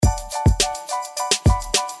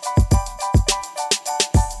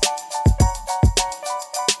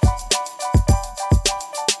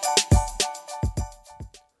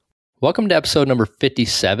Welcome to episode number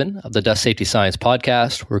 57 of the Dust Safety Science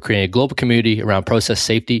Podcast. We're creating a global community around process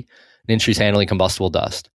safety and industries handling combustible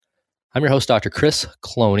dust. I'm your host, Dr. Chris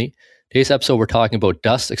Cloney. Today's episode, we're talking about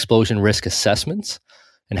dust explosion risk assessments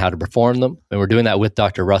and how to perform them. And we're doing that with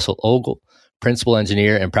Dr. Russell Ogle, Principal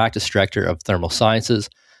Engineer and Practice Director of Thermal Sciences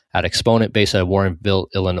at Exponent based out of Warrenville,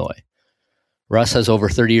 Illinois. Russ has over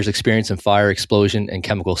 30 years experience in fire, explosion, and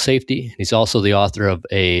chemical safety. He's also the author of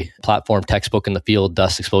a platform textbook in the field,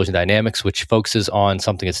 Dust Explosion Dynamics, which focuses on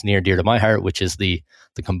something that's near and dear to my heart, which is the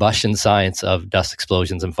combustion science of dust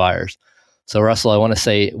explosions and fires. So Russell, I want to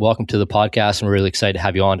say welcome to the podcast, and we're really excited to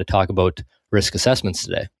have you on to talk about risk assessments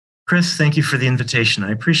today. Chris, thank you for the invitation.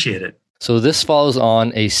 I appreciate it. So this follows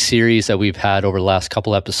on a series that we've had over the last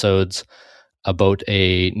couple episodes about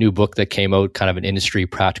a new book that came out, kind of an industry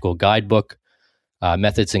practical guidebook.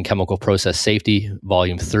 Methods in Chemical Process Safety,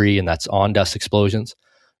 Volume 3, and that's on dust explosions.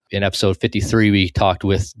 In episode 53, we talked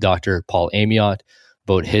with Dr. Paul Amiot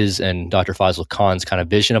about his and Dr. Faisal Khan's kind of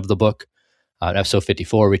vision of the book. In episode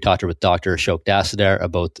 54, we talked with Dr. Ashok Dasadar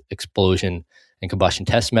about explosion and combustion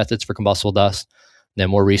test methods for combustible dust. And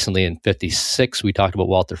then more recently in 56, we talked about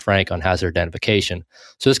Walter Frank on hazard identification.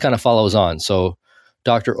 So this kind of follows on. So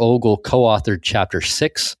Dr. Ogle co-authored Chapter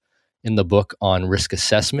 6 in the book on risk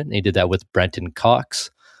assessment. And he did that with Brenton Cox,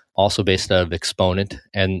 also based out of Exponent.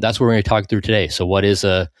 And that's what we're going to talk through today. So what is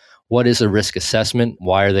a risk assessment?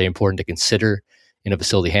 Why are they important to consider in a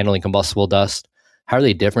facility handling combustible dust? How are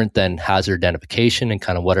they different than hazard identification, and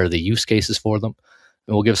kind of what are the use cases for them?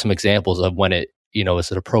 And we'll give some examples of when it,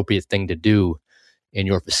 is an appropriate thing to do in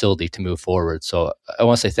your facility to move forward. So I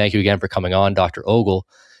want to say thank you again for coming on, Dr. Ogle.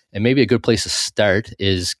 And maybe a good place to start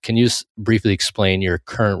is, can you briefly explain your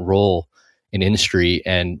current role in industry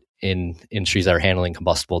and in industries that are handling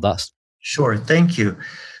combustible dust? Sure, thank you.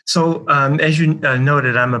 So as you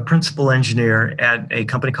noted, I'm a principal engineer at a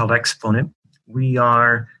company called Exponent. We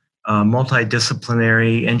are a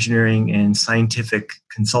multidisciplinary engineering and scientific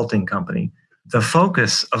consulting company. The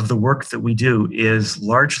focus of the work that we do is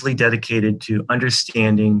largely dedicated to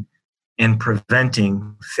understanding and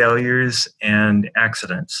preventing failures and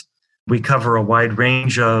accidents. We cover a wide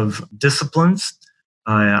range of disciplines.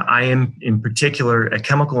 I am in particular a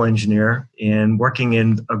chemical engineer and working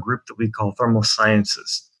in a group that we call Thermal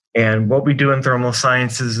Sciences. And what we do in Thermal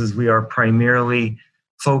Sciences is we are primarily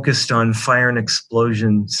focused on fire and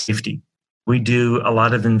explosion safety. We do a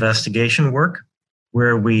lot of investigation work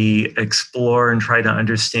where we explore and try to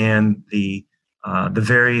understand the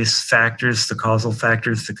various factors, the causal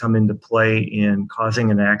factors that come into play in causing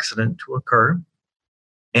an accident to occur.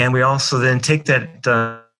 And we also then take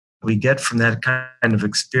that we get from that kind of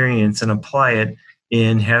experience and apply it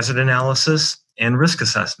in hazard analysis and risk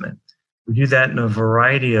assessment. We do that in a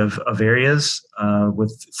variety of areas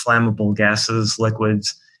with flammable gases,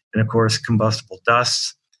 liquids, and of course, combustible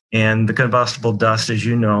dusts. And the combustible dust, as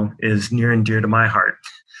you know, is near and dear to my heart.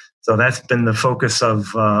 So that's been the focus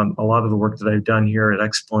of a lot of the work that I've done here at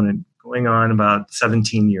Exponent, going on about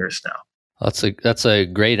 17 years now. That's a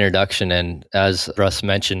great introduction. And as Russ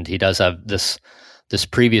mentioned, he does have this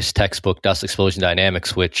previous textbook, Dust Explosion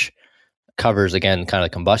Dynamics, which covers, again, kind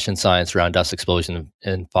of combustion science around dust explosion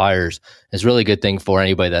and fires. It's a really good thing for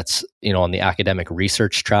anybody that's, on the academic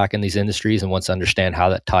research track in these industries and wants to understand how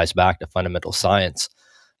that ties back to fundamental science.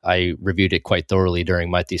 I reviewed it quite thoroughly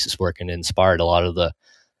during my thesis work and inspired a lot of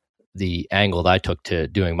the angle that I took to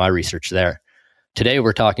doing my research there. Today,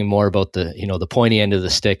 we're talking more about the pointy end of the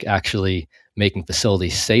stick, actually making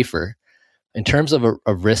facilities safer. In terms of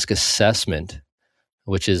a risk assessment,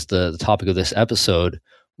 which is the topic of this episode,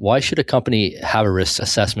 why should a company have a risk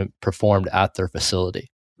assessment performed at their facility?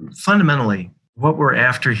 Fundamentally, what we're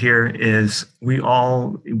after here is we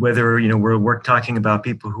all, whether we're talking about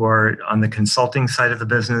people who are on the consulting side of the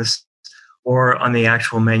business or on the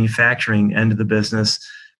actual manufacturing end of the business,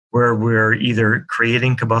 where we're either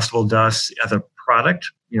creating combustible dust as a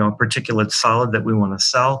product, a particulate solid that we want to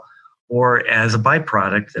sell, or as a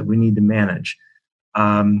byproduct that we need to manage.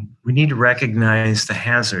 We need to recognize the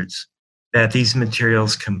hazards that these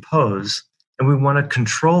materials can pose, and we want to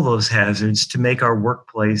control those hazards to make our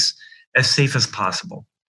workplace as safe as possible.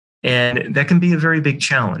 And that can be a very big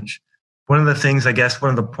challenge. One of the things, I guess, one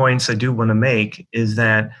of the points I do want to make is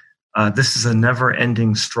that this is a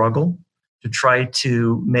never-ending struggle to try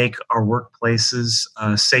to make our workplaces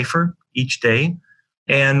safer each day.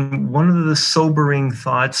 And one of the sobering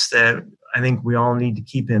thoughts that I think we all need to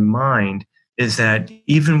keep in mind is that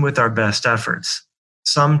even with our best efforts,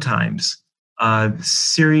 sometimes a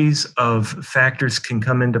series of factors can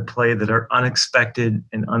come into play that are unexpected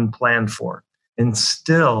and unplanned for, and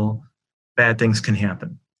still bad things can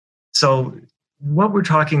happen. So what we're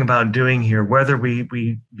talking about doing here, whether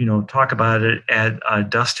we talk about it at a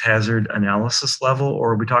dust hazard analysis level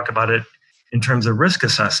or we talk about it in terms of risk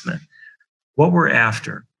assessment, what we're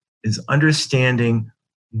after is understanding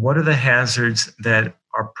what are the hazards that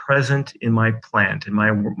are present in my plant, in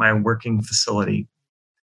my working facility.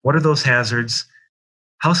 What are those hazards?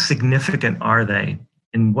 How significant are they?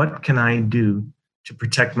 And what can I do to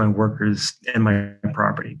protect my workers and my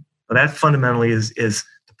property? So that fundamentally is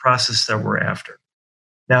the process that we're after.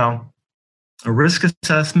 Now, a risk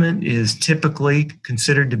assessment is typically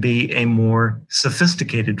considered to be a more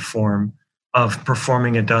sophisticated form of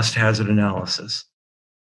performing a dust hazard analysis.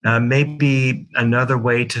 Maybe another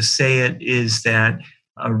way to say it is that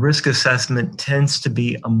a risk assessment tends to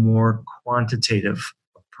be a more quantitative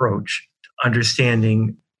approach to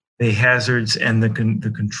understanding the hazards and the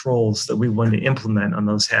controls that we want to implement on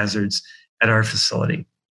those hazards at our facility.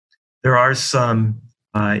 There are some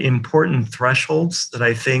important thresholds that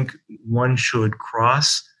I think one should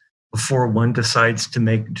cross before one decides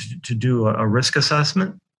to do a risk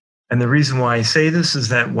assessment. And the reason why I say this is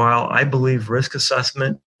that while I believe risk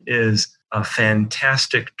assessment is a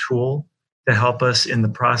fantastic tool to help us in the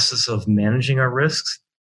process of managing our risks,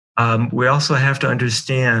 we also have to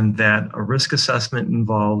understand that a risk assessment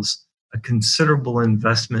involves a considerable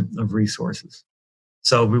investment of resources.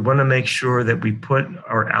 So we want to make sure that we put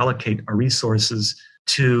or allocate our resources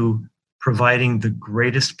to providing the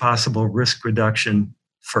greatest possible risk reduction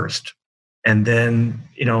first. And then,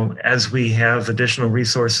 as we have additional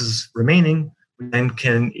resources remaining, we then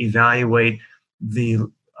can evaluate the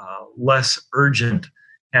less urgent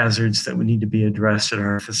hazards that would need to be addressed at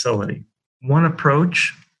our facility. One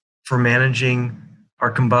approach for managing our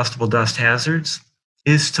combustible dust hazards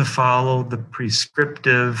is to follow the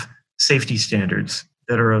prescriptive safety standards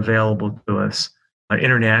that are available to us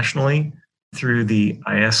internationally through the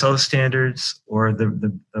ISO standards or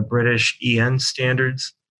the British EN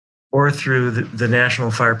standards, or through the National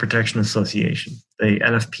Fire Protection Association, the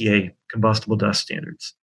NFPA combustible dust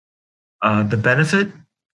standards. The benefit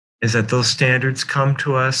is that those standards come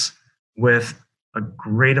to us with a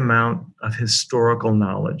great amount of historical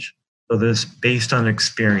knowledge. So this based on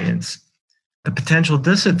experience. The potential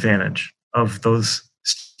disadvantage of those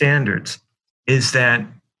standards is that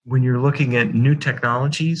when you're looking at new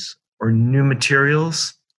technologies or new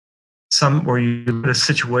materials, or you look at a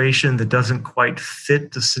situation that doesn't quite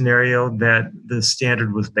fit the scenario that the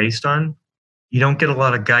standard was based on, you don't get a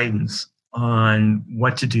lot of guidance on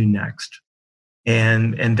what to do next.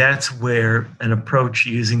 And that's where an approach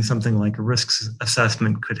using something like a risk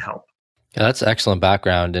assessment could help. Yeah, that's excellent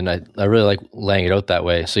background, and I really like laying it out that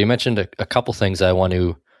way. So you mentioned a couple things I want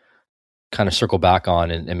to kind of circle back on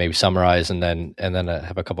and maybe summarize, and then I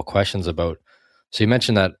have a couple questions about. So you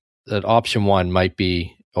mentioned that option one might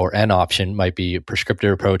be, or an option might be, a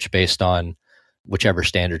prescriptive approach based on whichever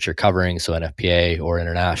standards you're covering, so NFPA or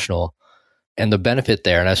international. And the benefit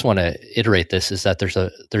there, and I just want to iterate this, is that there's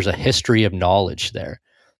a history of knowledge there.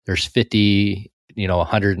 There's 50,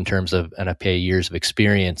 100 in terms of NFPA years of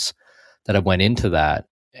experience that have went into that,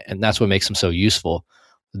 and that's what makes them so useful.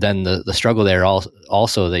 Then the struggle there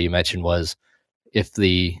also that you mentioned was if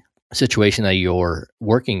the situation that you're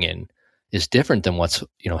working in is different than what's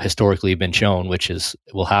historically been shown, which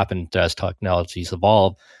will happen as technologies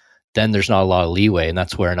evolve, then there's not a lot of leeway, and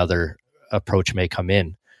that's where another approach may come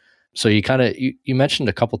in. So you mentioned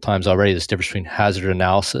a couple times already this difference between hazard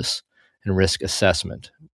analysis and risk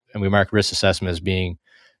assessment, and we mark risk assessment as being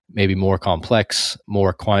maybe more complex,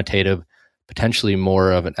 more quantitative, potentially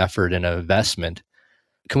more of an effort and an investment.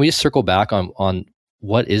 Can we just circle back on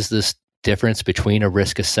what is this difference between a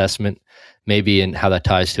risk assessment, maybe, and how that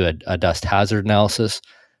ties to a dust hazard analysis,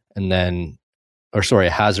 a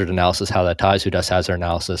hazard analysis, how that ties to a dust hazard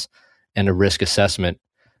analysis, and a risk assessment?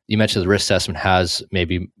 You mentioned the risk assessment has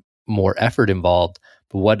maybe more effort involved,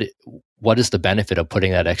 but what is the benefit of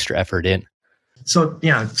putting that extra effort in? So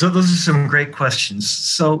those are some great questions.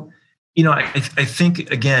 So, I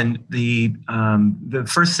think again the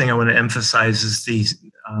first thing I want to emphasize is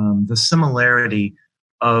the similarity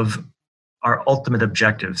of our ultimate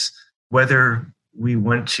objectives. Whether we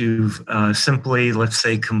want to simply, let's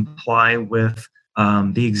say, comply with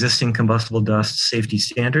the existing combustible dust safety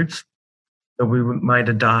standards that we might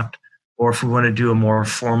adopt, or if we want to do a more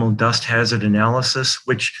formal dust hazard analysis,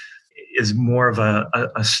 which is more of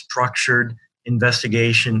a structured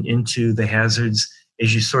investigation into the hazards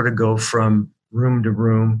as you sort of go from room to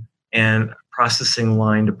room and processing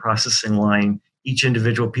line to processing line, each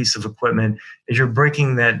individual piece of equipment. As you're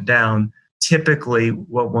breaking that down, typically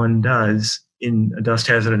what one does in a dust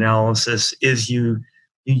hazard analysis is you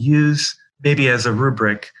use maybe as a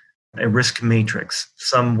rubric a risk matrix,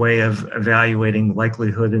 some way of evaluating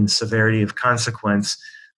likelihood and severity of consequence,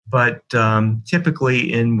 but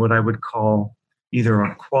typically in what I would call either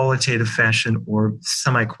a qualitative fashion or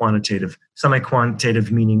semi-quantitative.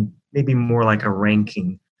 Semi-quantitative meaning maybe more like a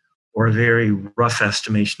ranking or a very rough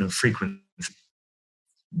estimation of frequency.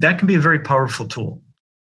 That can be a very powerful tool.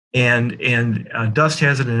 And dust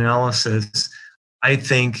hazard analysis, I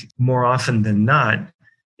think more often than not,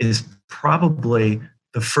 is probably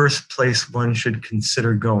the first place one should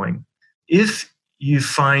consider going. If you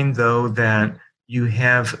find, though, that you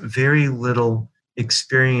have very little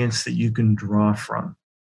experience that you can draw from,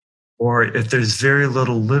 or if there's very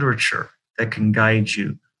little literature that can guide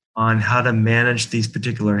you on how to manage these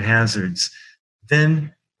particular hazards,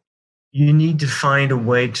 then you need to find a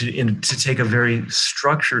way to take a very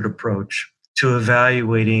structured approach to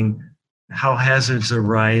evaluating how hazards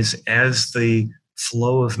arise as the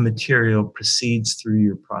flow of material proceeds through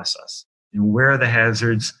your process. And where are the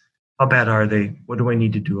hazards? How bad are they? What do I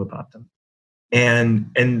need to do about them?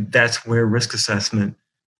 And that's where risk assessment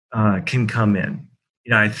can come in.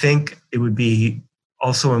 I think it would be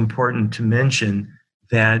also important to mention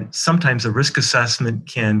that sometimes a risk assessment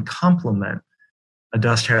can complement a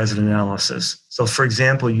dust hazard analysis. So, for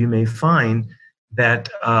example, you may find that,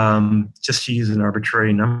 just to use an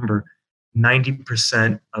arbitrary number,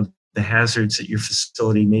 90% of the hazards at your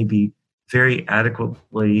facility may be very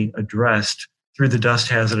adequately addressed through the dust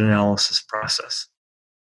hazard analysis process.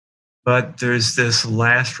 But there's this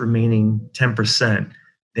last remaining 10%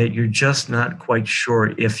 that you're just not quite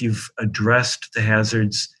sure if you've addressed the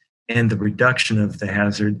hazards and the reduction of the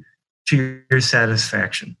hazard to your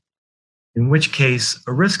satisfaction. In which case,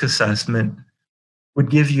 a risk assessment would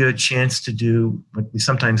give you a chance to do what we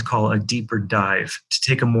sometimes call a deeper dive, to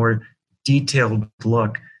take a more detailed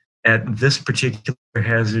look at this particular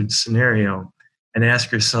hazard scenario and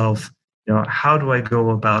ask yourself, how do I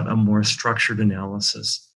go about a more structured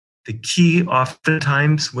analysis? The key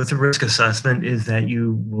oftentimes with a risk assessment is that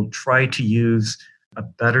you will try to use a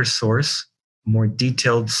better source, more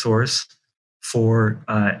detailed source for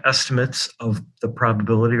estimates of the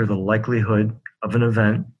probability or the likelihood of an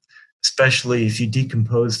event, especially if you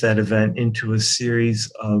decompose that event into a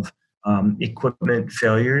series of equipment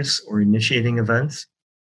failures or initiating events.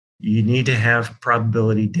 You need to have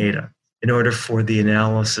probability data in order for the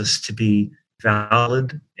analysis to be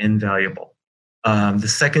valid and valuable. The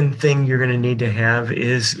second thing you're going to need to have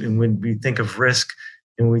is, when we think of risk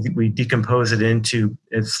and we decompose it into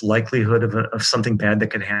its likelihood of something bad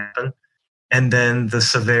that could happen, and then the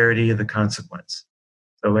severity of the consequence.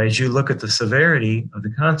 So as you look at the severity of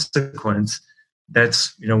the consequence,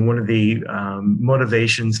 that's one of the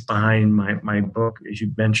motivations behind my book, as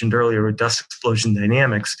you mentioned earlier, with dust explosion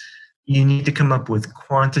dynamics. You need to come up with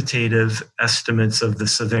quantitative estimates of the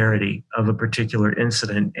severity of a particular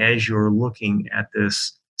incident as you're looking at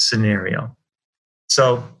this scenario.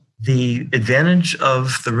 So the advantage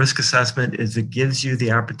of the risk assessment is it gives you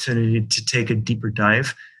the opportunity to take a deeper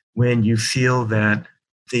dive when you feel that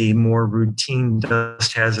the more routine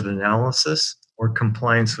dust hazard analysis or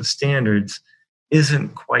compliance with standards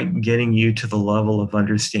isn't quite getting you to the level of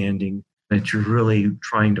understanding that you're really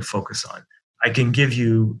trying to focus on. I can give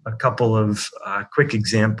you a couple of quick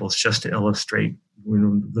examples just to illustrate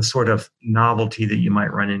the sort of novelty that you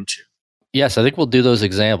might run into. Yes, I think we'll do those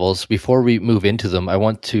examples. Before we move into them, I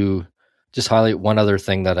want to just highlight one other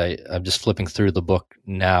thing that I'm just flipping through the book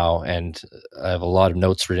now, and I have a lot of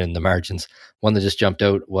notes written in the margins. One that just jumped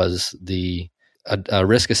out was a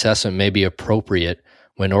risk assessment may be appropriate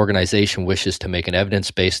when an organization wishes to make an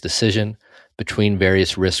evidence-based decision between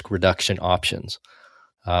various risk reduction options.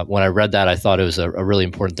 When I read that, I thought it was a really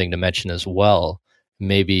important thing to mention as well.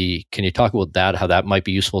 Maybe can you talk about that, how that might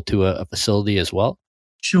be useful to a facility as well?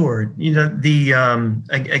 Sure.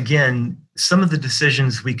 Again, some of the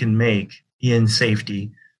decisions we can make in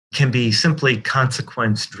safety can be simply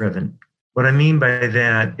consequence driven. What I mean by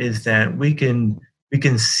that is that we can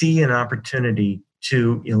see an opportunity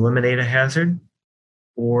to eliminate a hazard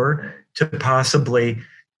or to possibly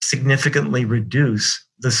significantly reduce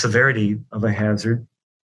the severity of a hazard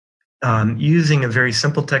using a very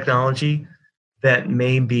simple technology that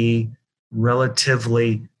may be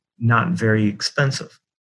relatively not very expensive.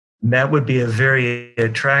 And that would be a very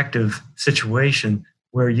attractive situation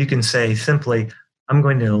where you can say simply, I'm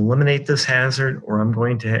going to eliminate this hazard, or I'm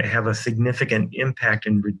going to have a significant impact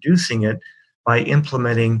in reducing it by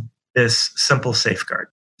implementing this simple safeguard.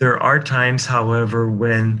 There are times, however,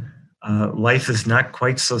 when life is not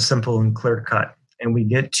quite so simple and clear cut, and we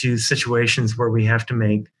get to situations where we have to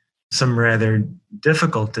make some rather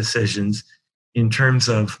difficult decisions in terms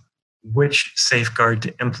of which safeguard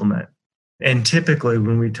to implement. And typically,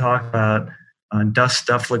 when we talk about dust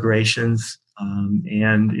deflagrations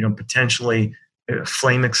and potentially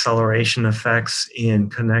flame acceleration effects in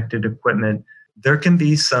connected equipment, there can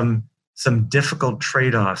be some difficult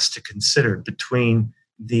trade-offs to consider between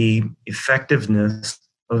the effectiveness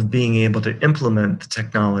of being able to implement the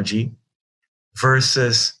technology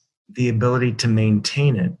versus the ability to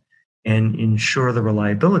maintain it and ensure the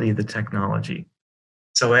reliability of the technology.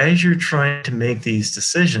 So as you're trying to make these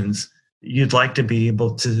decisions, you'd like to be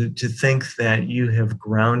able to think that you have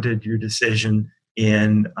grounded your decision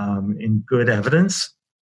in good evidence,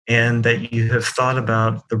 and that you have thought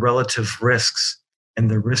about the relative risks and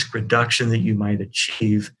the risk reduction that you might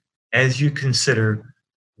achieve as you consider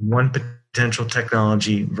one potential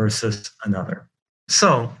technology versus another.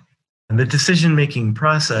 So the decision-making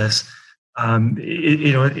process,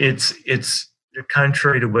 it's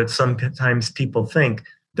contrary to what sometimes people think.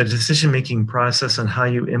 The decision-making process on how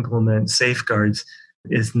you implement safeguards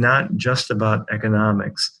is not just about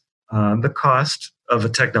economics. The cost of a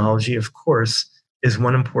technology, of course, is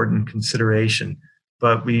one important consideration,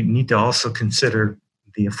 but we need to also consider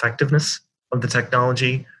the effectiveness of the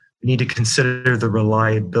technology. We need to consider the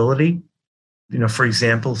reliability. For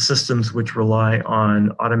example, systems which rely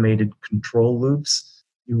on automated control loops,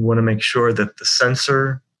 you want to make sure that the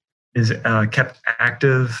sensor is kept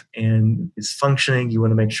active and is functioning. You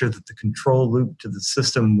want to make sure that the control loop to the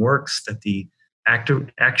system works, that the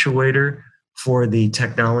actuator for the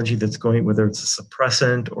technology that's going, whether it's a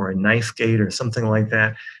suppressant or a knife gate or something like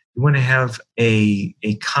that, you want to have a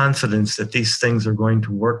confidence that these things are going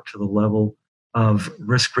to work to the level of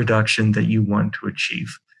risk reduction that you want to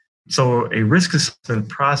achieve. So a risk assessment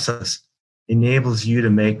process enables you to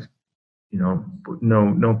make,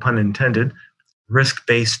 no pun intended,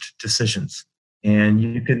 risk-based decisions. And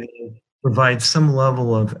you can provide some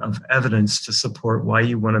level of evidence to support why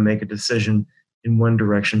you want to make a decision in one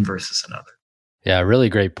direction versus another. Yeah, really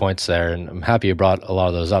great points there. And I'm happy you brought a lot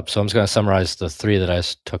of those up. So I'm just going to summarize the three that I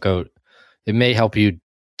took out. It may help you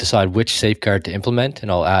decide which safeguard to implement, and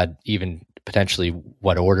I'll add even potentially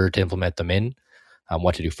what order to implement them in,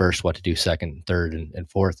 what to do first, what to do second, third, and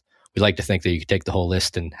fourth. We like to think that you could take the whole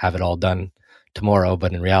list and have it all done tomorrow,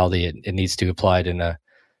 but in reality, it needs to be applied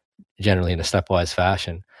generally in a stepwise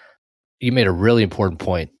fashion. You made a really important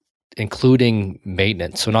point, including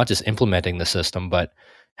maintenance. So not just implementing the system, but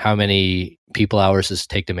how many people hours does it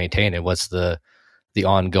take to maintain it? What's the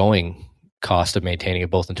ongoing cost of maintaining it,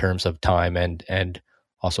 both in terms of time and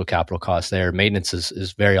also capital costs there? Maintenance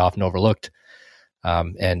is very often overlooked.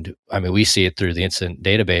 And I mean, we see it through the incident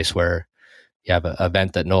database where you have an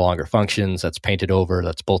event that no longer functions, that's painted over,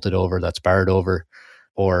 that's bolted over, that's barred over,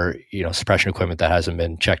 or suppression equipment that hasn't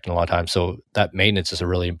been checked in a long time. So that maintenance is a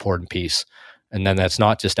really important piece. And then that's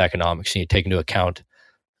not just economics. You take into account,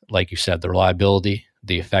 like you said, the reliability,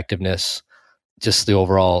 the effectiveness, just the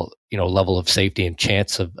overall level of safety and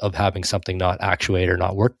chance of having something not actuate or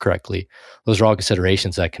not work correctly. Those are all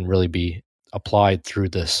considerations that can really be applied through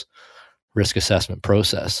this risk assessment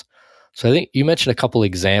process. So I think you mentioned a couple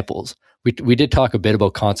examples. We did talk a bit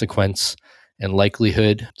about consequence and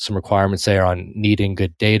likelihood, some requirements there on needing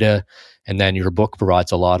good data. And then your book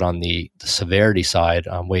provides a lot on the severity side,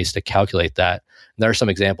 ways to calculate that. And there are some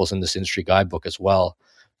examples in this industry guidebook as well.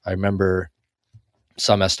 I remember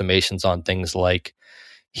some estimations on things like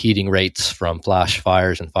heating rates from flash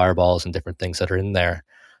fires and fireballs and different things that are in there.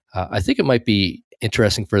 I think it might be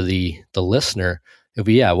interesting for the listener if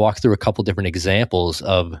we walk through a couple different examples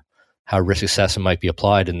of how risk assessment might be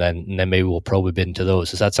applied, and then maybe we'll probe a bit into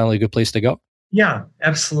those. Does that sound like a good place to go? Yeah,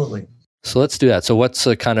 absolutely. So let's do that. So what's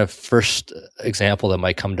a kind of first example that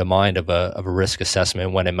might come to mind of a risk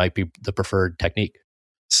assessment when it might be the preferred technique?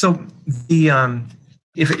 So the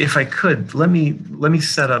if I could, let me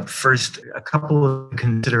set up first a couple of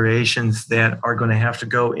considerations that are going to have to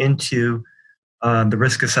go into the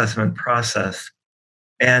risk assessment process,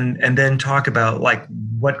 and then talk about like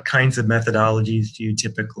what kinds of methodologies do you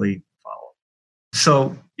typically follow.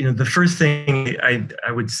 So the first thing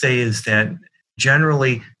I would say is that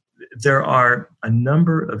generally there are a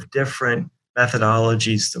number of different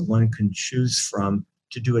methodologies that one can choose from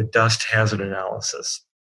to do a dust hazard analysis.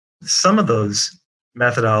 Some of those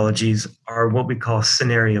methodologies are what we call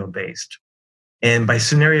scenario-based. And by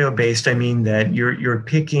scenario-based, I mean that you're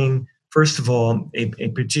picking, first of all, a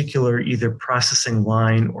particular either processing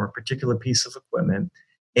line or a particular piece of equipment,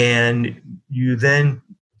 and you then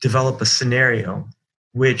develop a scenario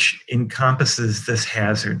which encompasses this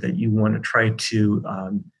hazard that you want to try to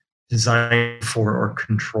design for or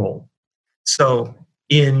control. So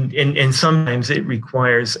And sometimes it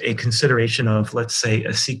requires a consideration of, let's say,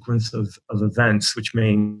 a sequence of events, which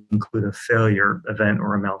may include a failure event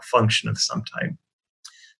or a malfunction of some type.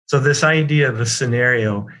 So this idea of a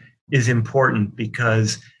scenario is important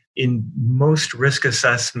because in most risk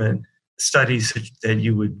assessment studies that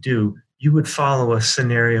you would do, you would follow a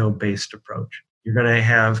scenario-based approach. You're going to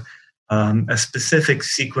have a specific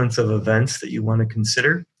sequence of events that you want to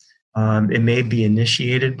consider. It may be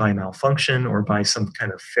initiated by malfunction or by some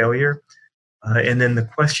kind of failure. And then the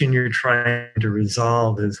question you're trying to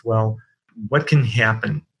resolve is, well, what can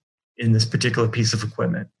happen in this particular piece of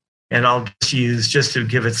equipment? And I'll just use, just to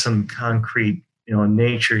give it some concrete,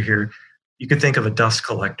 nature here, you could think of a dust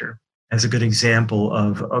collector as a good example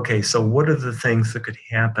of, okay, so what are the things that could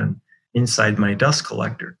happen inside my dust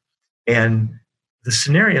collector? And the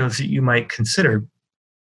scenarios that you might consider,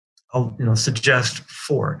 I'll suggest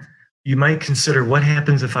 4. You might consider, what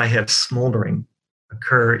happens if I have smoldering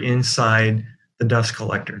occur inside the dust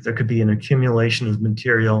collector? There could be an accumulation of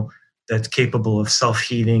material that's capable of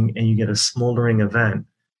self-heating and you get a smoldering event.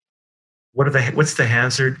 What's the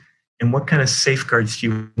hazard, and what kind of safeguards do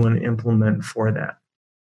you want to implement for that?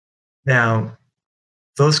 Now,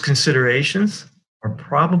 those considerations are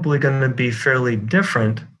probably going to be fairly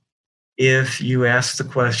different if you ask the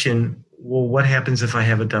question, well, what happens if I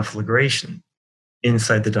have a deflagration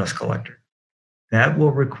inside the dust collector? That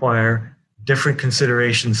will require different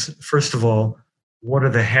considerations. First of all, what are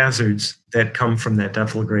the hazards that come from that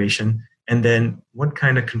deflagration? And then what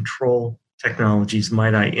kind of control technologies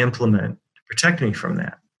might I implement to protect me from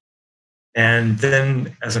that? And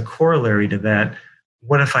then as a corollary to that,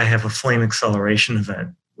 what if I have a flame acceleration event,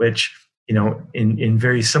 which, in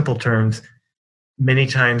very simple terms, many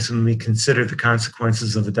times when we consider the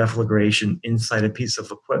consequences of a deflagration inside a piece of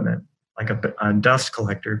equipment, like a dust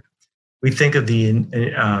collector, we think of the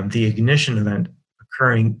ignition event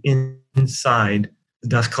occurring inside the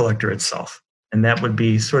dust collector itself. And that would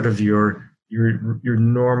be sort of your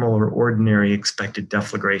normal or ordinary expected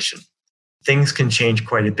deflagration. Things can change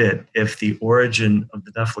quite a bit if the origin of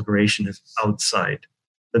the deflagration is outside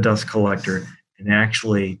the dust collector and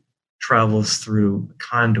actually travels through a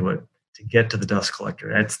conduit to get to the dust collector.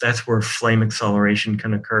 That's where flame acceleration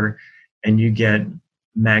can occur, and you get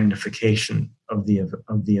magnification of the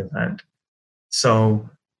event. So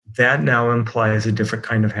that now implies a different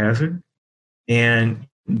kind of hazard and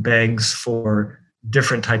begs for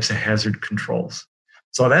different types of hazard controls.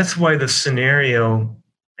 So that's why the scenario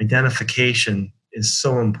identification is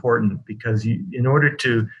so important, because in order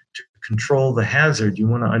to control the hazard, you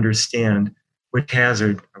want to understand which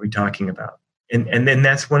hazard are we talking about. And then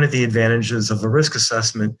that's one of the advantages of a risk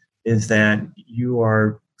assessment, is that you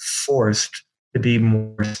are forced to be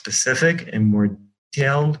more specific and more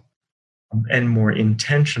detailed and more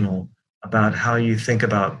intentional about how you think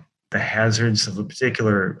about the hazards of a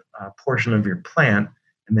particular portion of your plant,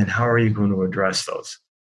 and then how are you going to address those.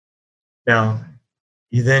 Now,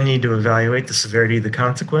 you then need to evaluate the severity of the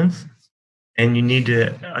consequence, and you need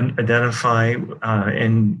to identify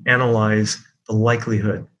and analyze the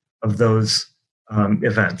likelihood of those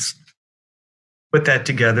events. Put that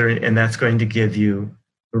together, and that's going to give you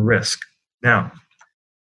the risk. Now,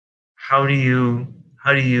 how do you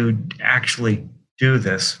actually do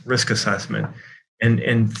this risk assessment?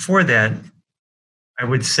 And for that, I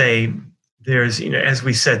would say there's, as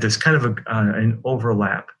we said, there's kind of an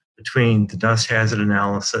overlap between the dust hazard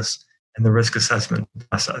analysis and the risk assessment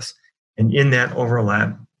process. And in that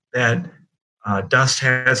overlap, that dust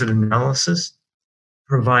hazard analysis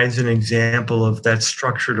provides an example of that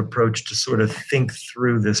structured approach to sort of think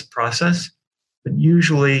through this process. But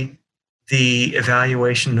usually the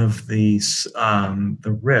evaluation of the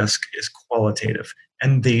risk is qualitative,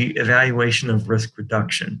 and the evaluation of risk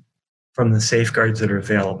reduction from the safeguards that are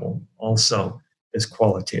available also is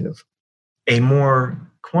qualitative. A more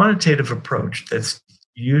quantitative approach that's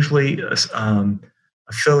usually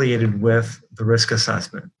affiliated with the risk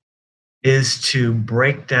assessment is to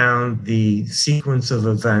break down the sequence of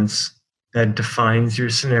events that defines your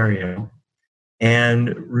scenario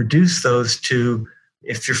and reduce those to,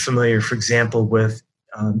 if you're familiar, for example, with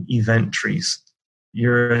event trees.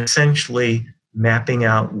 You're essentially mapping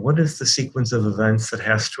out what is the sequence of events that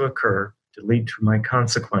has to occur to lead to my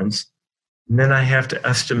consequence. And then I have to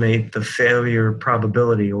estimate the failure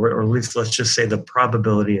probability, or at least let's just say the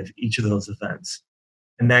probability of each of those events.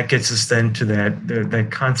 And that gets us then to that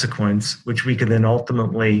consequence, which we can then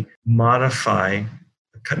ultimately modify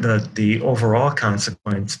the overall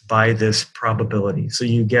consequence by this probability. So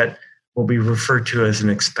you get what we refer to as an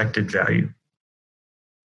expected value.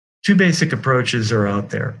 Two basic approaches are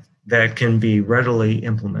out there that can be readily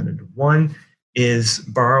implemented. One is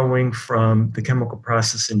borrowing from the chemical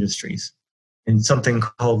process industries in something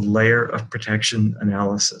called layer of protection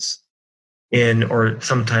analysis, or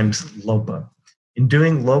sometimes LOPA. In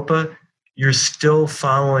doing LOPA, you're still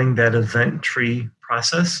following that event tree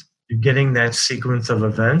process. You're getting that sequence of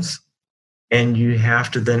events, and you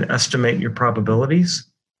have to then estimate your probabilities.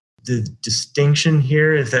 The distinction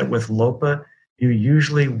here is that with LOPA, you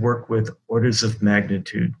usually work with orders of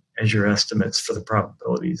magnitude as your estimates for the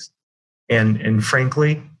probabilities. And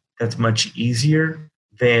frankly, that's much easier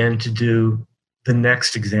than to do the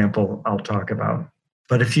next example I'll talk about.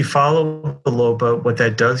 But if you follow the LOPA, what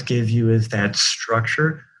that does give you is that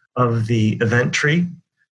structure of the event tree.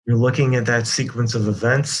 You're looking at that sequence of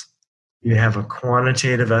events. You have a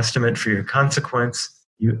quantitative estimate for your consequence.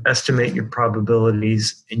 You estimate your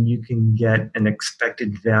probabilities, and you can get an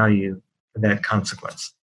expected value for that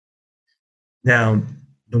consequence. Now,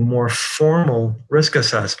 the more formal risk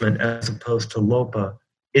assessment, as opposed to LOPA,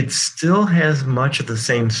 it still has much of the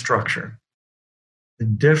same structure. The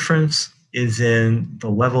difference is in the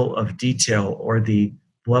level of detail or the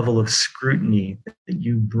level of scrutiny that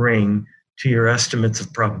you bring to your estimates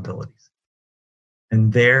of probabilities.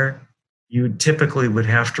 And there, you typically would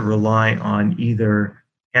have to rely on either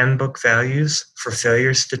handbook values for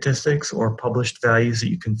failure statistics or published values that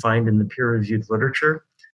you can find in the peer-reviewed literature.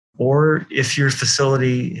 Or if your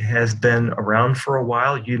facility has been around for a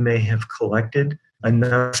while, you may have collected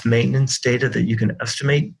enough maintenance data that you can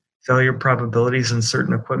estimate failure probabilities in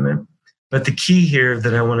certain equipment. But the key here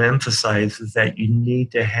that I want to emphasize is that you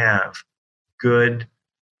need to have good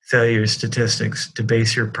failure statistics to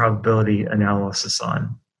base your probability analysis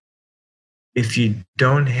on. If you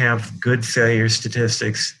don't have good failure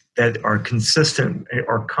statistics that are consistent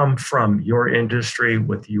or come from your industry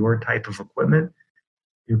with your type of equipment,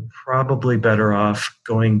 you're probably better off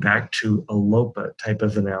going back to a LOPA type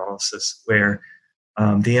of analysis where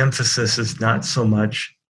the emphasis is not so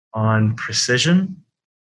much on precision,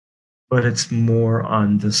 but it's more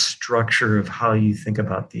on the structure of how you think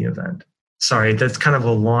about the event. Sorry, that's kind of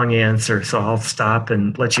a long answer, so I'll stop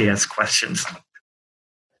and let you ask questions.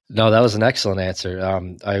 No, that was an excellent answer.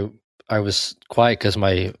 I was quiet because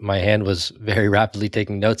my hand was very rapidly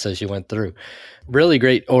taking notes as you went through. Really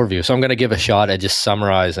great overview. So I'm going to give a shot at just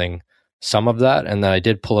summarizing some of that, and then I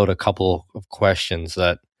did pull out a couple of questions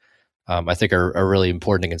that I think are really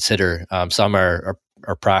important to consider. Some are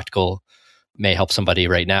practical, may help somebody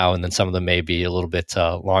right now, and then some of them may be a little bit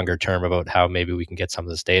longer term about how maybe we can get some of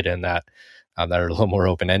this data in that that are a little more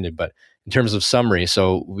open-ended. But in terms of summary,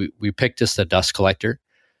 so we picked just a dust collector.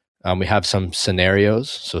 We have some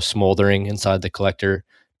scenarios, so smoldering inside the collector,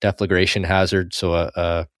 deflagration hazard, so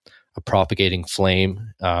a propagating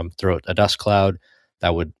flame throughout a dust cloud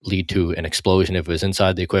that would lead to an explosion if it was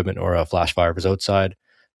inside the equipment, or a flash fire if it was outside.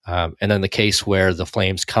 And then the case where the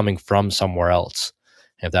flame's coming from somewhere else,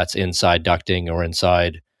 if that's inside ducting or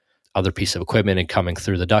inside other piece of equipment and coming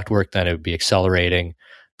through the ductwork, then it would be accelerating,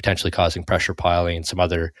 potentially causing pressure piling and some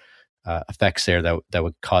other effects there that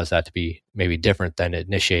would cause that to be maybe different than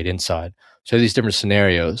initiate inside. So these different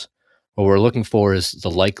scenarios, what we're looking for is the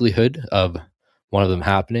likelihood of one of them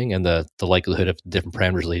happening and the likelihood of different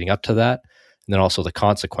parameters leading up to that, and then also the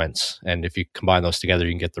consequence. And if you combine those together,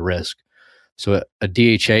 you can get the risk. So a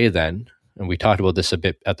DHA then, and we talked about this a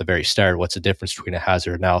bit at the very start, what's the difference between a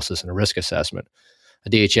hazard analysis and a risk assessment? A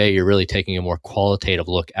DHA, you're really taking a more qualitative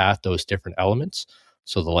look at those different elements,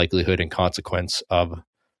 so the likelihood and consequence of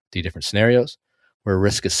the different scenarios. Where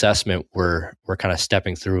risk assessment, we're kind of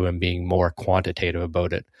stepping through and being more quantitative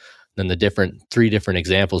about it. Then the three different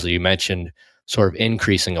examples that you mentioned, sort of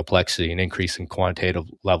increasing complexity and increasing quantitative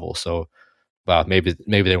level. So maybe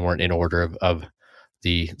they weren't in order of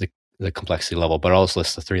the complexity level, but I'll just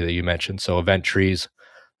list the three that you mentioned. So event trees,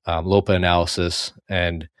 LOPA analysis,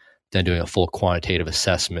 and then doing a full quantitative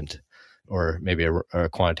assessment, or maybe a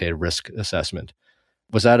quantitative risk assessment.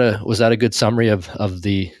 Was that a good summary of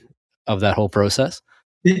that whole process?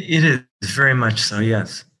 It is very much so,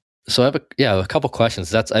 yes. So I have a couple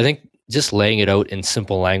questions. I think just laying it out in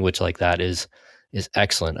simple language like that is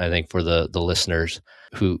excellent. I think for the listeners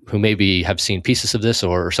who maybe have seen pieces of this,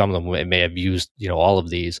 or some of them may have used all of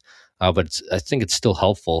these, but I think it's still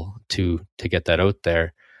helpful to get that out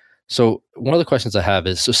there. So one of the questions I have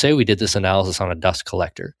is, so say we did this analysis on a dust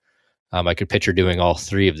collector. I could picture doing all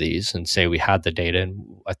three of these, and say we had the data, and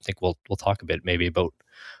I think we'll talk a bit maybe about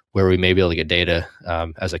where we may be able to get data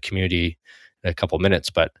as a community in a couple of minutes.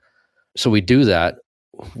 But so we do that.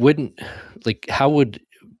 How would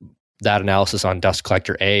that analysis on dust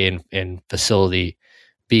collector A and facility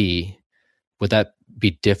B, would that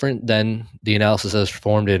be different than the analysis that was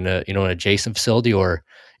performed in an adjacent facility, or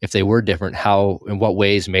if they were different, how, in what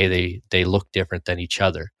ways may they look different than each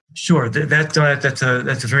other? Sure, that's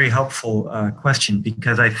a very helpful question,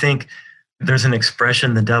 because I think there's an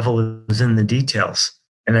expression: the devil is in the details,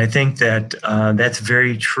 and I think that that's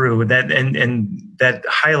very true. And that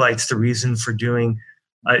highlights the reason for doing,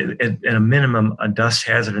 at a minimum, a dust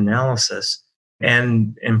hazard analysis,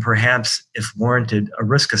 and perhaps, if warranted, a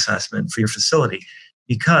risk assessment for your facility,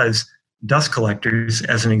 because dust collectors,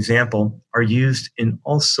 as an example, are used in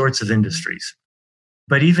all sorts of industries.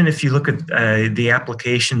 But even if you look at the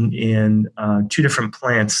application in two different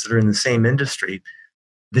plants that are in the same industry,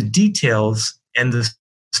 the details and the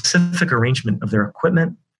specific arrangement of their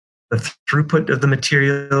equipment, the throughput of the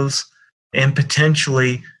materials, and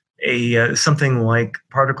potentially something like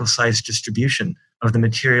particle size distribution of the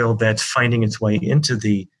material that's finding its way into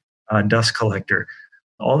the dust collector.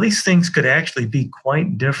 All these things could actually be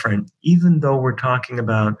quite different, even though we're talking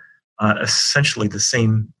about essentially the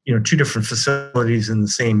same, two different facilities in the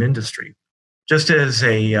same industry. Just as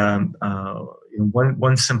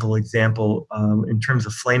one simple example, in terms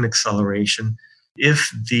of flame acceleration,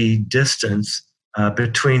 if the distance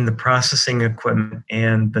between the processing equipment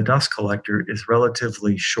and the dust collector is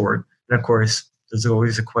relatively short, and of course, there's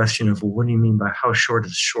always a question of, well, what do you mean by how short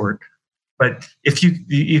is short? But if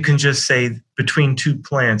you can just say between two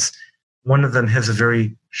plants, one of them has a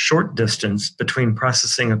very short distance between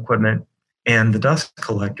processing equipment and the dust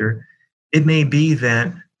collector, it may be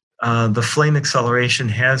that the flame acceleration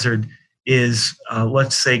hazard is,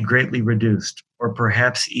 let's say, greatly reduced, or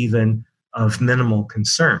perhaps even of minimal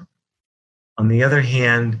concern. On the other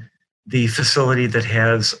hand, the facility that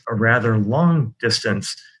has a rather long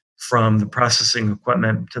distance from the processing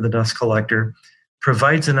equipment to the dust collector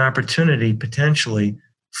provides an opportunity potentially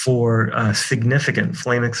for significant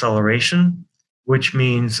flame acceleration, which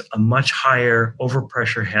means a much higher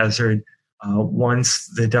overpressure hazard once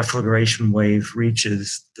the deflagration wave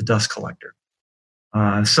reaches the dust collector.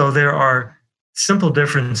 So there are simple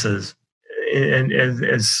differences, and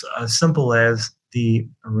as simple as the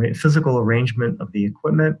physical arrangement of the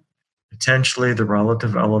equipment, potentially the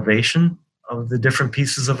relative elevation of the different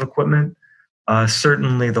pieces of equipment,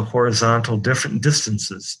 certainly the horizontal different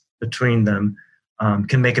distances between them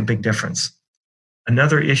can make a big difference.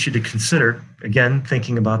 Another issue to consider, again,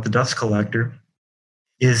 thinking about the dust collector,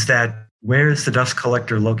 is that where is the dust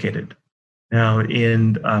collector located? Now,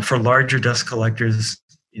 for larger dust collectors,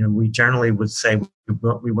 we generally would say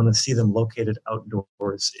we want to see them located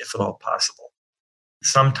outdoors if at all possible.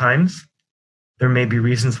 Sometimes there may be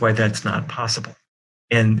reasons why that's not possible.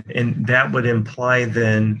 And that would imply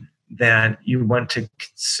then that you want to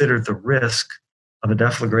consider the risk of a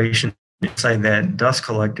deflagration inside that dust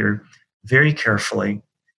collector very carefully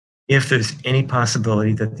if there's any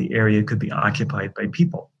possibility that the area could be occupied by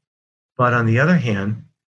people. But on the other hand,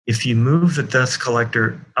 if you move the dust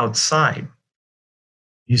collector outside,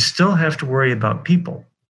 you still have to worry about people.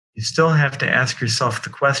 You still have to ask yourself the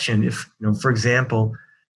question, if, for example,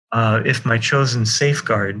 if my chosen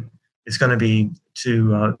safeguard is going to be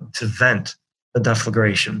to vent the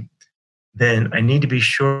deflagration, then I need to be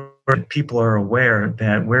sure that people are aware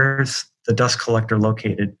that where's the dust collector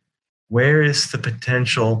located, where is the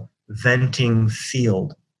potential venting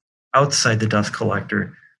field outside the dust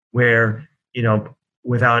collector where,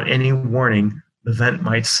 without any warning, the vent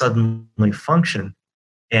might suddenly function.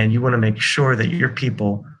 And you want to make sure that your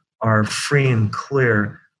people are free and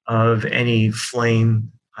clear of any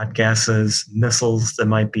flame, hot gases, missiles that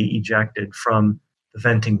might be ejected from the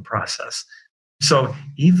venting process. So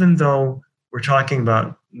even though we're talking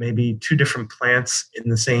about maybe two different plants in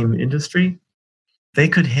the same industry, they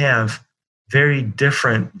could have very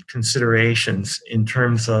different considerations in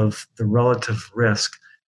terms of the relative risk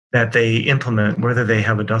that they implement, whether they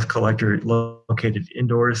have a dust collector located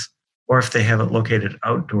indoors or if they have it located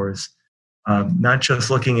outdoors. Not just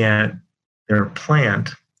looking at their plant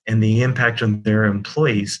and the impact on their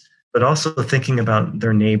employees, but also thinking about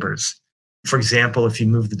their neighbors. For example, if you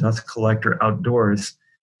move the dust collector outdoors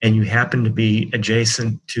and you happen to be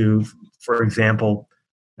adjacent to, for example,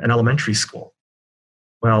 an elementary school,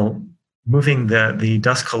 well, moving the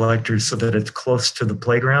dust collector so that it's close to the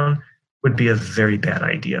playground would be a very bad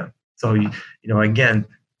idea. So, again,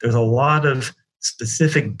 there's a lot of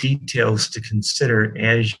specific details to consider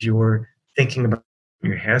as you're thinking about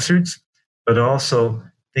your hazards, but also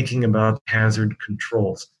thinking about hazard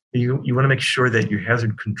controls. You want to make sure that your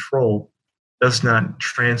hazard control does not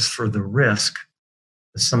transfer the risk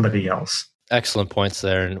to somebody else. Excellent points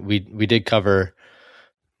there. And we did cover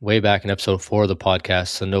way back in episode 4 of the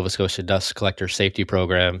podcast, the Nova Scotia Dust Collector Safety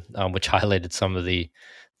Program, which highlighted some of the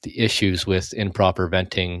issues with improper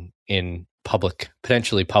venting in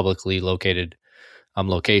potentially publicly located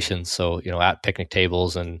locations. So, at picnic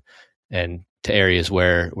tables and to areas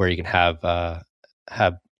where you can have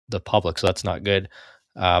the public. So that's not good.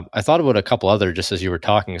 I thought about a couple other just as you were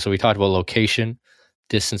talking. So we talked about location,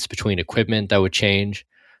 distance between equipment that would change,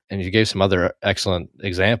 and you gave some other excellent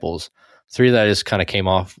examples. Three that just kind of came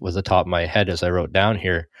off with the top of my head as I wrote down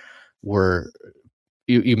here were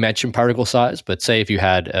you mentioned particle size, but say if you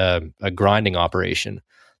had a grinding operation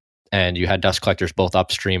and you had dust collectors both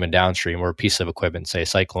upstream and downstream, or a piece of equipment, say a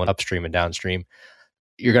cyclone upstream and downstream,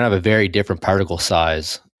 you're going to have a very different particle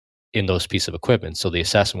size in those pieces of equipment. So the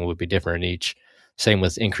assessment would be different in each. Same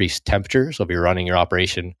with increased temperature. So if you're running your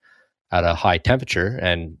operation at a high temperature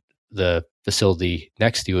and the facility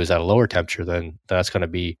next to you is at a lower temperature, then that's going to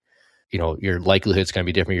be, your likelihood is going to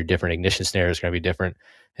be different. Your different ignition scenarios are going to be different,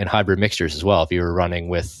 and hybrid mixtures as well. If you were running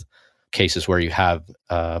with cases where you have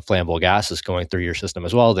flammable gases going through your system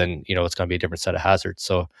as well, then it's going to be a different set of hazards.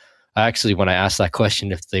 So when I asked that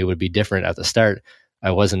question, if they would be different at the start,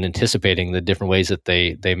 I wasn't anticipating the different ways that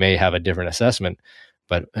they may have a different assessment.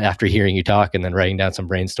 But after hearing you talk and then writing down some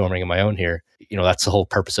brainstorming of my own here, that's the whole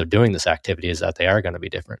purpose of doing this activity, is that they are going to be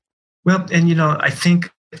different. Well, and I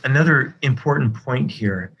think another important point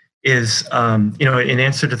here is, in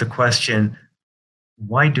answer to the question,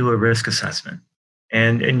 why do a risk assessment?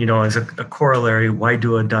 And as a corollary, why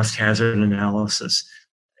do a dust hazard analysis?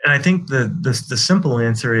 And I think the simple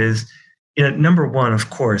answer is, number one, of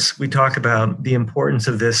course, we talk about the importance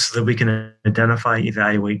of this so that we can identify,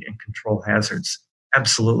 evaluate, and control hazards.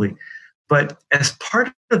 Absolutely. But as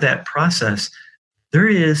part of that process, there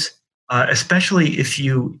is, especially if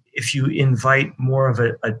you invite more of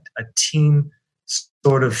a team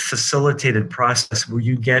sort of facilitated process where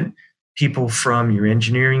you get people from your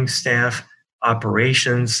engineering staff,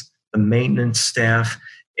 operations, the maintenance staff,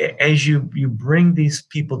 as you bring these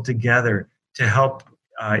people together to help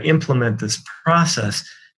implement this process,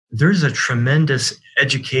 there's a tremendous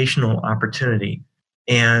educational opportunity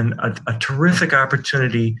and a terrific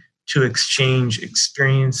opportunity to exchange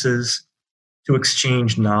experiences, to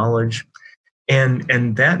exchange knowledge,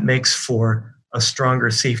 and that makes for a stronger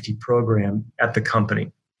safety program at the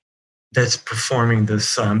company that's performing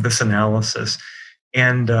this analysis.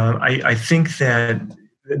 And I think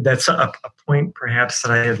that's a point perhaps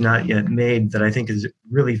that I have not yet made that I think is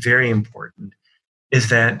really very important, is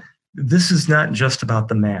that this is not just about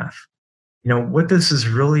the math. What this is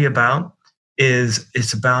really about is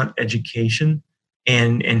it's about education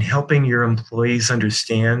and helping your employees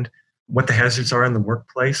understand what the hazards are in the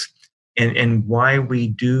workplace and why we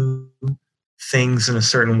do things in a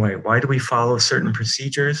certain way. Why do we follow certain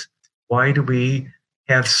procedures? Why do we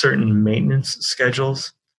have certain maintenance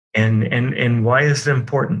schedules? And why is it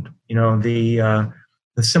important? The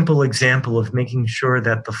simple example of making sure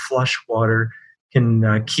that the flush water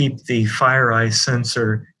can keep the FireEye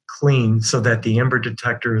sensor clean so that the ember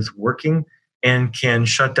detector is working and can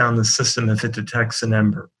shut down the system if it detects an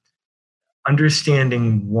ember.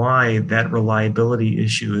 Understanding why that reliability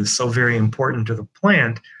issue is so very important to the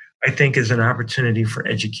plant, I think, is an opportunity for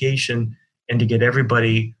education and to get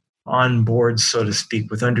everybody on board, so to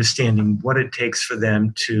speak, with understanding what it takes for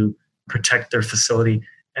them to protect their facility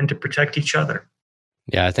and to protect each other.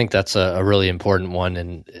 Yeah, I think that's a really important one.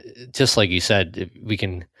 And just like you said, we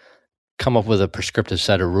can come up with a prescriptive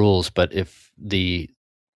set of rules, but if the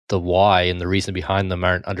why and the reason behind them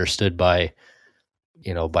aren't understood by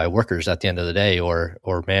workers at the end of the day, or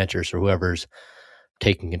managers or whoever's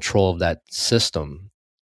taking control of that system,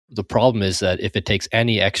 the problem is that if it takes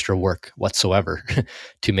any extra work whatsoever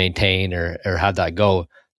to maintain or have that go,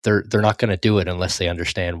 they're not going to do it unless they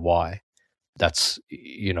understand why. That's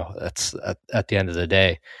at the end of the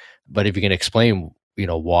day. But if you can explain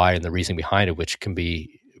why and the reason behind it, which can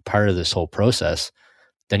be part of this whole process,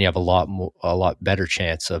 then you have a lot better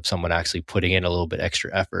chance of someone actually putting in a little bit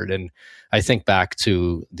extra effort. And I think back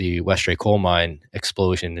to the Westray coal mine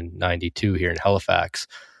explosion in '92 here in Halifax.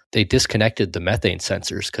 They disconnected the methane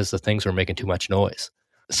sensors because the things were making too much noise.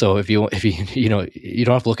 So if you don't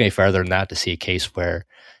have to look any farther than that to see a case where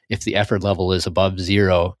if the effort level is above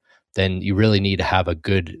zero, then you really need to have a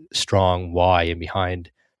good, strong why in behind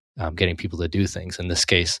getting people to do things. In this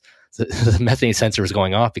case, the methane sensor was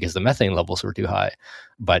going off because the methane levels were too high,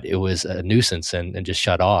 but it was a nuisance and just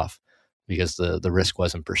shut off because the risk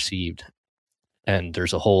wasn't perceived. And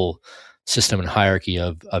there's a whole system and hierarchy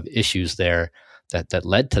of issues there that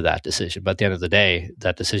led to that decision. But at the end of the day,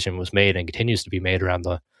 that decision was made and continues to be made around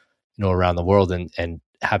the world, and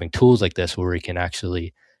having tools like this where we can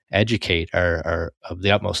actually educate are of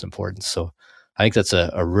the utmost importance. So I think that's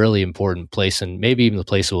a really important place, and maybe even the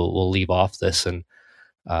place we'll leave off this. And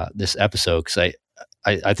this episode, because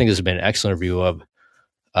I think this has been an excellent review of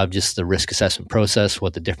just the risk assessment process,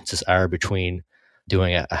 what the differences are between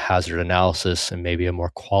doing a hazard analysis and maybe a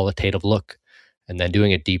more qualitative look, and then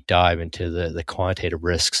doing a deep dive into the quantitative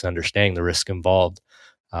risks and understanding the risk involved.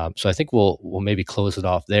 So I think we'll maybe close it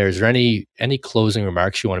off there. Is there any closing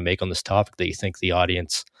remarks you want to make on this topic that you think the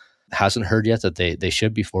audience hasn't heard yet that they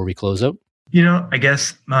should before we close out? I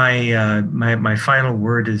guess my final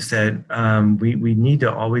word is that we need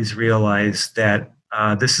to always realize that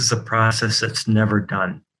this is a process that's never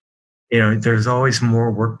done. There's always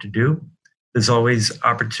more work to do. There's always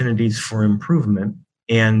opportunities for improvement,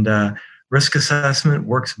 and risk assessment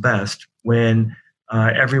works best when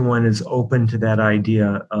everyone is open to that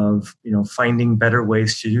idea of finding better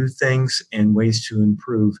ways to do things and ways to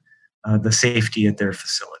improve the safety at their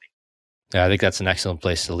facility. Yeah, I think that's an excellent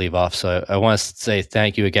place to leave off. So I want to say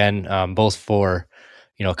thank you again, both for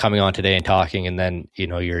coming on today and talking, and then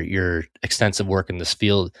your extensive work in this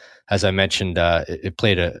field. As I mentioned, it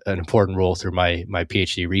played an important role through my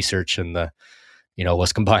PhD research and the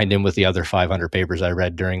was combined in with the other 500 papers I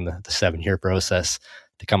read during the 7-year process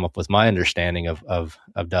to come up with my understanding of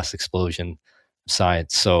dust explosion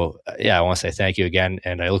science. So yeah, I want to say thank you again,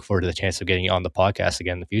 and I look forward to the chance of getting you on the podcast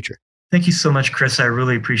again in the future. Thank you so much, Chris. I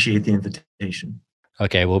really appreciate the invitation.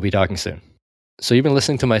 Okay, we'll be talking soon. So you've been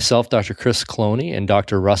listening to myself, Dr. Chris Cloney, and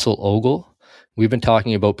Dr. Russell Ogle. We've been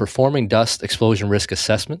talking about performing dust explosion risk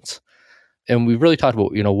assessments. And we've really talked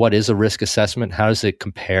about, what is a risk assessment? How does it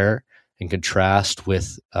compare and contrast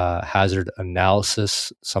with hazard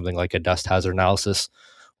analysis, something like a dust hazard analysis,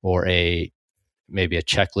 or maybe a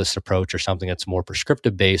checklist approach or something that's more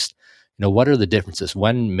prescriptive based? What are the differences?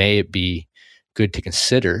 When may it be good to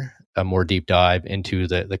consider a more deep dive into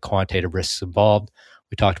the quantitative risks involved?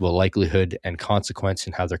 We talked about likelihood and consequence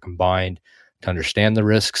and how they're combined to understand the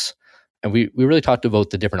risks. And we really talked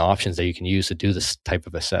about the different options that you can use to do this type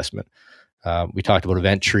of assessment. We talked about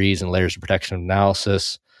event trees and layers of protection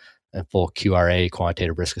analysis and full QRA,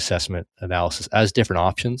 quantitative risk assessment analysis as different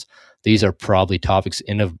options. These are probably topics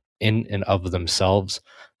in and of themselves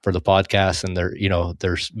for the podcast. And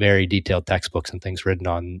there's very detailed textbooks and things written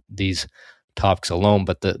on these topics alone.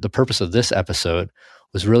 But the purpose of this episode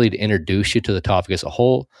was really to introduce you to the topic as a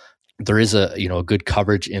whole. There is a good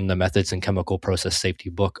coverage in the Methods in Chemical Process Safety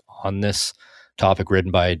book on this topic,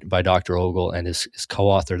 written by Dr. Ogle and his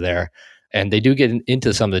co-author there. And they do get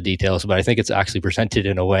into some of the details, but I think it's actually presented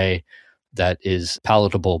in a way that is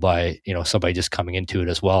palatable by somebody just coming into it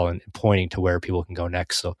as well and pointing to where people can go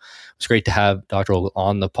next. So it's great to have Dr. Ogle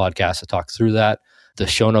on the podcast to talk through that. The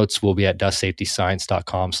show notes will be at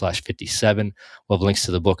dustsafetyscience.com/57. We'll have links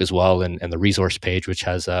to the book as well, and the resource page, which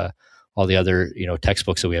has all the other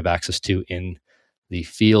textbooks that we have access to in the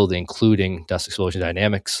field, including dust explosion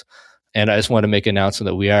dynamics. And I just want to make an announcement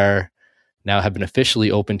that we have been officially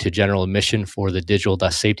open to general admission for the Digital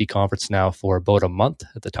Dust Safety Conference now for about a month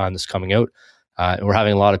at the time this is coming out. And we're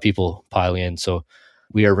having a lot of people piling in. So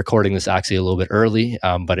we are recording this actually a little bit early,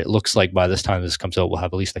 but it looks like by this time this comes out, we'll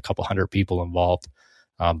have at least a couple hundred people involved,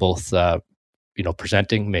 both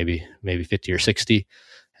presenting, maybe 50 or 60,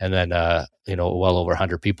 and then well over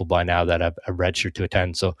 100 people by now that have registered to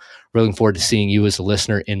attend. So we're looking forward to seeing you as a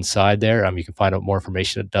listener inside there. You can find out more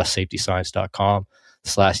information at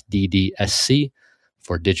dustsafetyscience.com/DDSC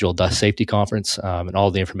for Digital Dust Safety Conference, and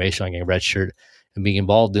all the information on getting registered and being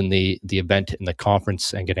involved in the event and the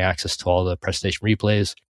conference and getting access to all the presentation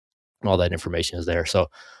replays. All that information is there. So I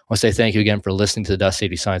want to say thank you again for listening to the Dust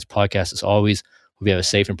Safety Science podcast. As always, hope you have a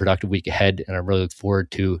safe and productive week ahead, and I'm really looking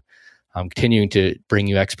forward to continuing to bring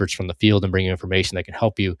you experts from the field and bring you information that can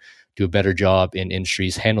help you do a better job in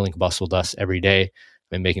industries handling combustible dust every day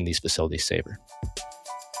and making these facilities safer.